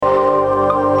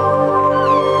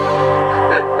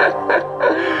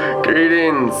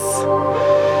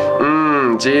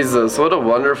Greetings. Jesus, what a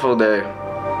wonderful day.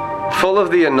 Full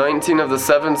of the anointing of the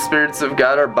seven spirits of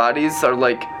God, our bodies are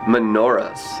like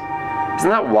menorahs. Isn't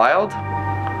that wild?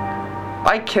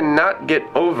 I cannot get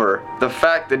over the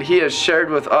fact that He has shared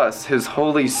with us His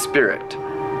Holy Spirit.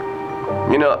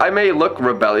 You know, I may look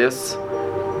rebellious,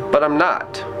 but I'm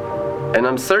not. And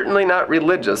I'm certainly not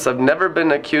religious. I've never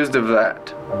been accused of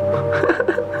that.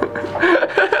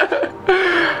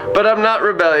 But I'm not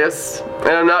rebellious, and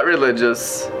I'm not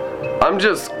religious. I'm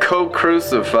just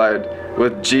co-crucified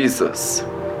with Jesus.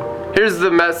 Here's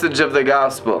the message of the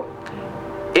gospel.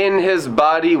 In His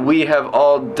body we have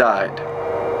all died.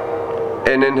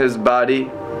 And in His body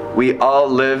we all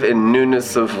live in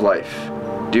newness of life.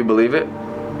 Do you believe it?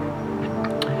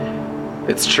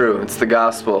 It's true. It's the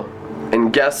gospel.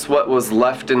 And guess what was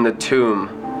left in the tomb?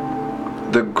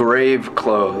 The grave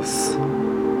clothes.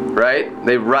 Right?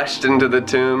 They rushed into the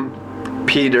tomb.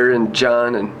 Peter and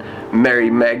John and Mary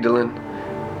Magdalene.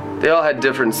 They all had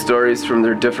different stories from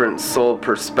their different soul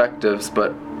perspectives,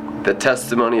 but the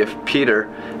testimony of Peter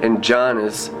and John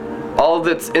is all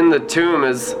that's in the tomb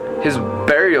is his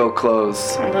burial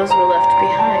clothes. And those were left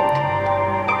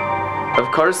behind.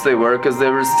 Of course they were, because they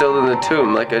were still in the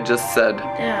tomb, like I just said.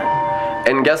 Yeah.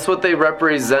 And guess what they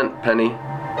represent, Penny?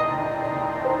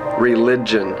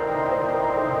 Religion.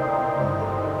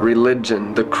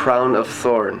 Religion, the crown of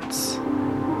thorns.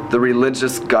 The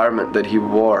religious garment that he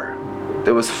wore,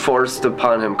 that was forced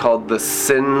upon him, called the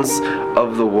sins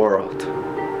of the world.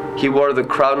 He wore the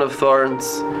crown of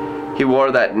thorns. He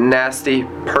wore that nasty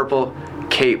purple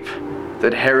cape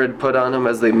that Herod put on him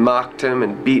as they mocked him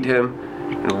and beat him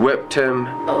and whipped him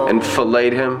and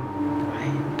filleted him.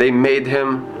 They made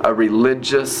him a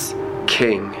religious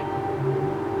king,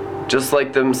 just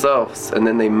like themselves, and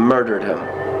then they murdered him.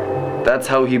 That's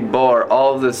how he bore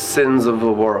all the sins of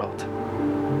the world.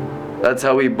 That's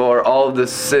how he bore all the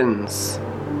sins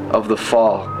of the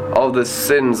fall, all the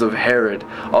sins of Herod,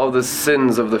 all the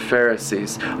sins of the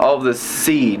Pharisees, all the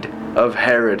seed of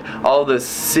Herod, all the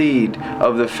seed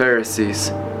of the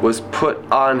Pharisees was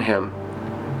put on him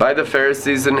by the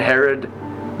Pharisees and Herod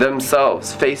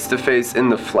themselves, face to face in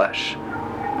the flesh.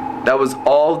 That was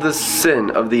all the sin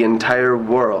of the entire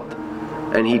world,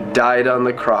 and he died on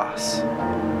the cross.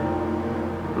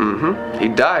 He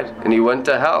died, and he went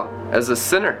to hell as a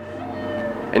sinner.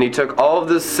 And he took all of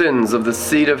the sins of the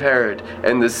seed of Herod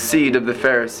and the seed of the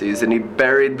Pharisees, and he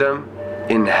buried them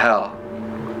in hell.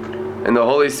 And the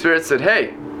Holy Spirit said,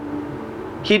 hey,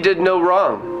 he did no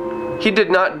wrong. He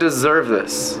did not deserve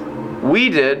this. We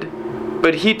did,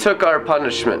 but he took our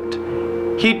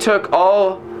punishment. He took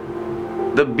all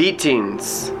the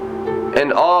beatings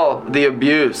and all the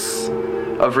abuse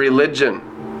of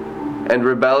religion and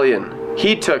rebellion.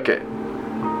 He took it.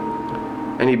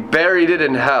 And he buried it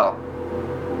in hell.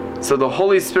 So the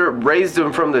Holy Spirit raised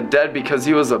him from the dead because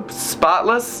he was a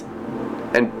spotless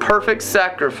and perfect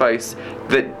sacrifice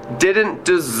that didn't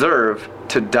deserve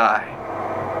to die.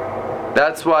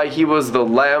 That's why he was the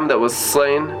lamb that was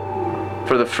slain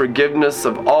for the forgiveness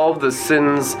of all the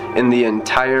sins in the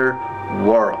entire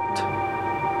world.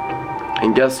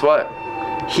 And guess what?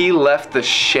 He left the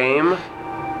shame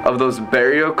of those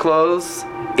burial clothes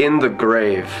in the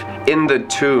grave, in the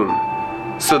tomb,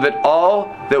 so that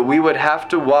all that we would have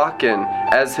to walk in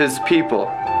as his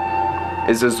people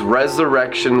is his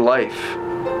resurrection life.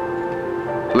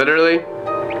 Literally,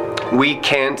 we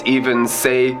can't even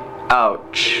say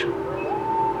ouch.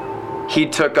 He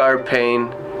took our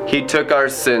pain. He took our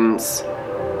sins.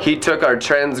 He took our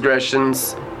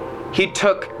transgressions. He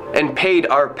took and paid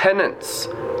our penance,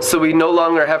 so we no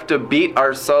longer have to beat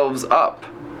ourselves up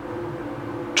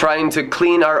trying to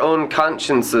clean our own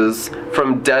consciences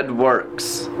from dead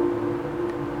works,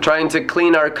 trying to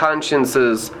clean our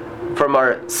consciences from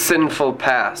our sinful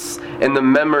past and the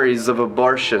memories of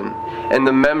abortion and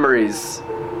the memories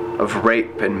of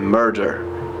rape and murder,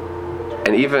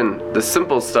 and even the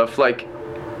simple stuff like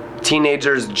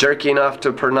teenagers jerking off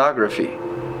to pornography,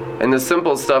 and the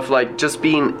simple stuff like just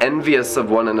being envious of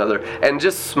one another, and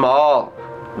just small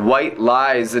white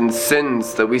lies and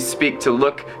sins that we speak to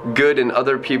look good in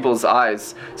other people's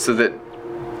eyes so that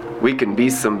we can be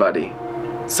somebody,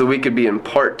 so we could be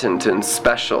important and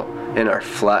special in our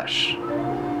flesh.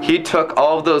 He took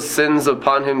all those sins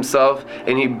upon himself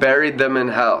and he buried them in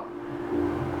hell.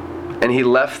 And he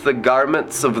left the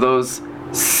garments of those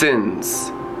sins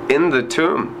in the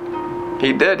tomb.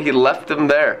 He did. He left them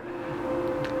there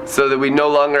so that we no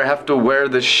longer have to wear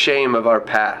the shame of our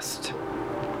past.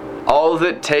 All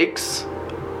that takes,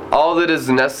 all that is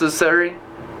necessary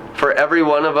for every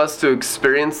one of us to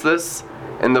experience this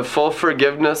and the full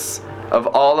forgiveness of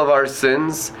all of our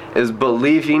sins is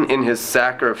believing in his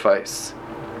sacrifice.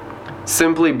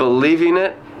 Simply believing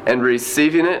it and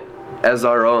receiving it as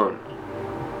our own.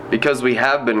 Because we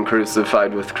have been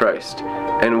crucified with Christ,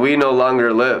 and we no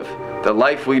longer live. The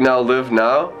life we now live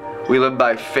we live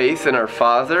by faith in our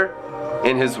Father,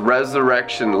 in his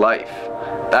resurrection life.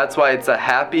 That's why it's a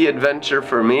happy adventure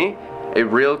for me, a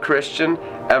real Christian,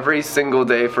 every single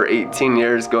day for 18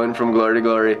 years, going from glory to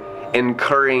glory,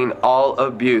 incurring all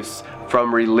abuse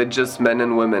from religious men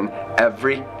and women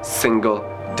every single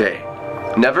day.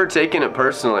 Never taking it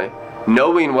personally,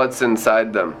 knowing what's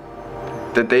inside them,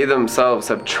 that they themselves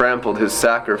have trampled his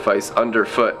sacrifice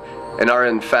underfoot and are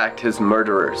in fact his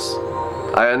murderers.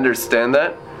 I understand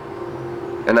that,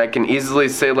 and I can easily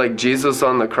say like Jesus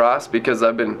on the cross, because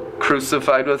I've been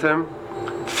crucified with him,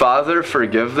 Father,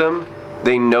 forgive them,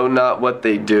 they know not what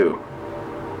they do.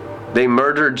 They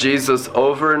murdered Jesus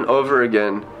over and over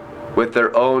again with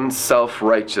their own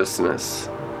self-righteousness,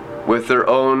 with their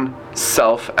own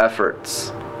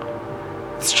self-efforts.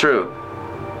 It's true.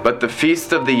 But the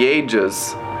Feast of the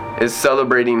Ages is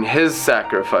celebrating his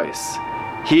sacrifice.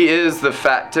 He is the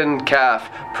fattened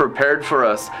calf prepared for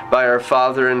us by our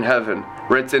Father in heaven,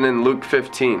 written in Luke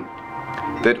 15.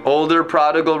 That older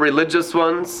prodigal religious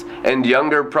ones and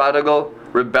younger prodigal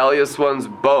rebellious ones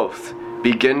both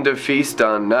begin to feast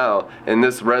on now in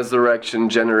this resurrection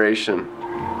generation.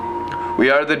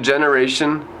 We are the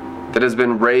generation that has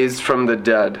been raised from the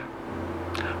dead.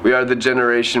 We are the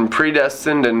generation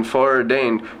predestined and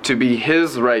foreordained to be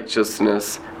his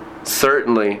righteousness,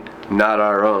 certainly not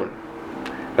our own.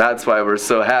 That's why we're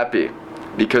so happy,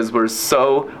 because we're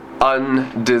so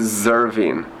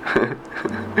undeserving.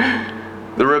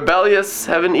 The rebellious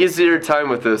have an easier time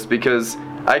with this, because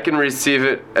I can receive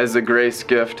it as a grace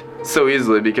gift so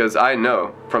easily, because I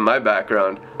know from my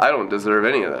background I don't deserve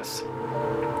any of this.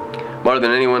 More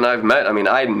than anyone I've met,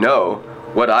 I know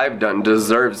what I've done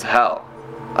deserves hell.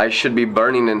 I should be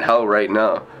burning in hell right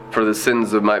now for the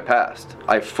sins of my past.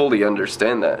 I fully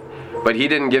understand that. But he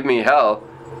didn't give me hell.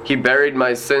 He buried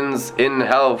my sins in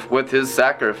hell with his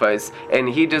sacrifice, and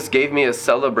he just gave me a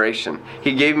celebration.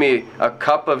 He gave me a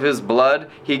cup of his blood.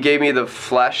 He gave me the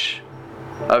flesh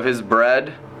of his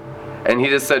bread, and he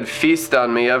just said, feast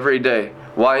on me every day.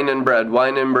 Wine and bread,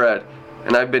 wine and bread.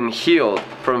 And I've been healed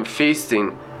from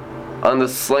feasting on the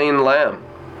slain lamb,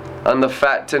 on the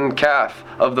fattened calf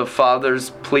of the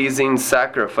Father's pleasing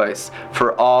sacrifice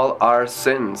for all our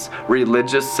sins,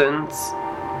 religious sins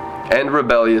and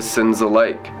rebellious sins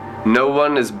alike. No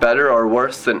one is better or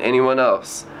worse than anyone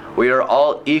else. We are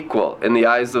all equal in the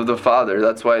eyes of the Father.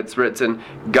 That's why it's written,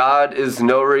 God is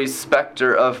no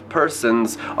respecter of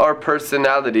persons or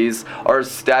personalities or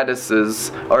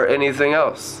statuses or anything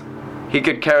else. He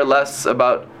could care less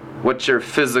about what your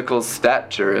physical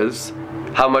stature is.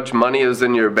 How much money is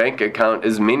in your bank account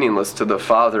is meaningless to the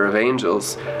Father of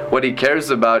angels. What he cares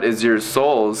about is your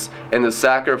souls and the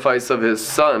sacrifice of his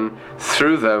Son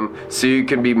through them, so you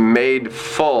can be made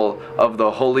full of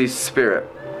the Holy Spirit,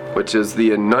 which is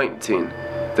the anointing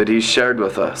that he shared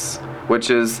with us, which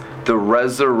is the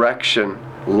resurrection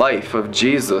life of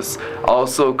Jesus,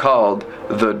 also called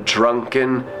the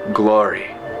drunken glory.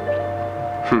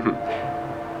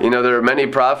 There are many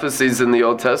prophecies in the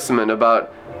Old Testament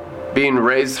about being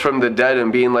raised from the dead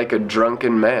and being like a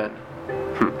drunken man.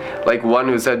 Like one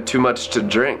who's had too much to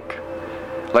drink.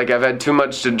 Like I've had too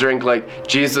much to drink, like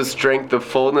Jesus drank the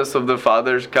fullness of the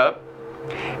Father's cup.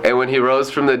 And when he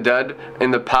rose from the dead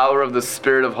in the power of the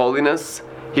Spirit of holiness,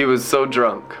 he was so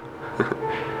drunk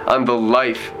on the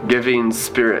life-giving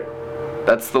Spirit.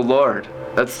 That's the Lord.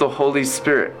 That's the Holy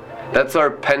Spirit. That's our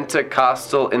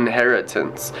Pentecostal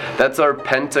inheritance. That's our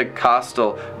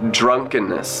Pentecostal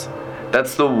drunkenness.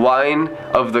 That's the wine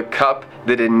of the cup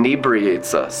that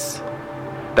inebriates us.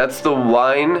 That's the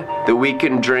wine that we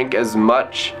can drink as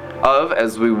much of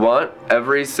as we want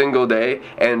every single day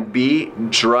and be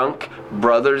drunk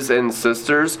brothers and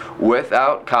sisters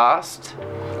without cost,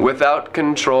 without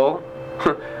control,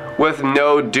 with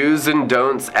no do's and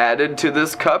don'ts added to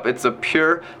this cup. It's a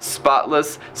pure,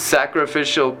 spotless,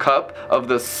 sacrificial cup of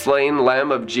the slain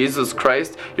Lamb of Jesus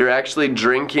Christ. You're actually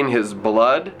drinking his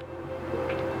blood.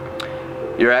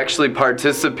 You're actually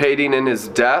participating in his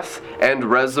death and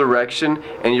resurrection,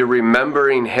 and you're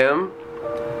remembering him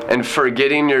and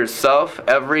forgetting yourself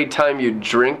every time you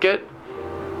drink it,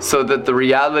 so that the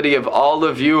reality of all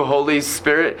of you, Holy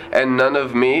Spirit, and none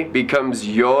of me becomes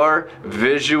your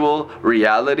visual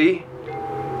reality,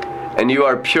 and you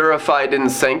are purified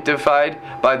and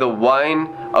sanctified by the wine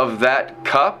of that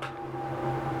cup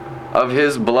of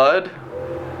his blood,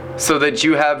 so that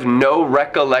you have no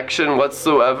recollection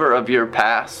whatsoever of your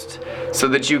past, so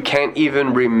that you can't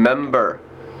even remember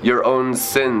your own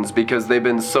sins because they've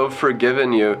been so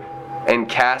forgiven you and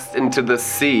cast into the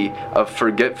sea of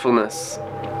forgetfulness.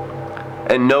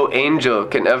 And no angel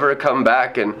can ever come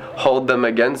back and hold them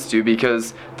against you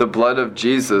because the blood of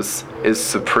Jesus is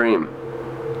supreme.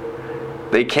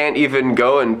 They can't even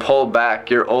go and pull back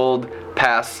your old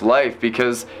past life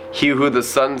because he who the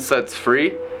Son sets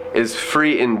free is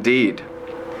free indeed.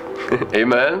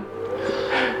 Amen?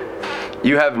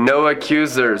 You have no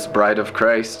accusers, bride of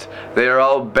Christ. They are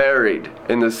all buried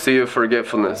in the sea of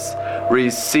forgetfulness.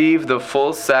 Receive the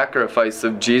full sacrifice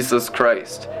of Jesus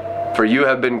Christ, for you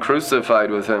have been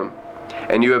crucified with him,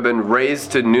 and you have been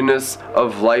raised to newness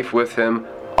of life with him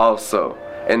also.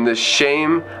 And the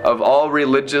shame of all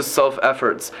religious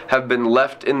self-efforts have been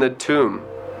left in the tomb.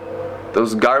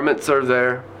 Those garments are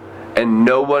there, and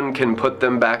no one can put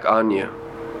them back on you.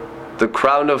 The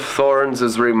crown of thorns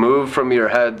is removed from your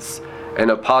heads, and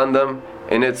upon them,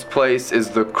 in its place, is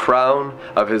the crown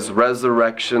of his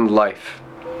resurrection life.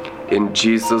 In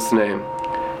Jesus' name.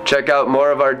 Check out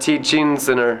more of our teachings,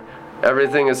 and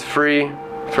everything is free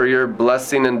for your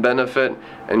blessing and benefit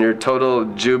and your total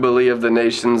jubilee of the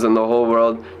nations and the whole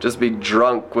world. Just be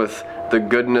drunk with the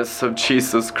goodness of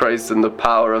Jesus Christ and the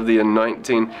power of the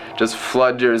anointing. Just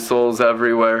flood your souls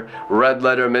everywhere.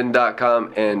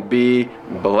 redlettermin.com and be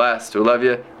blessed. We love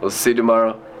you. We'll see you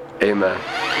tomorrow.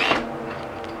 Amen.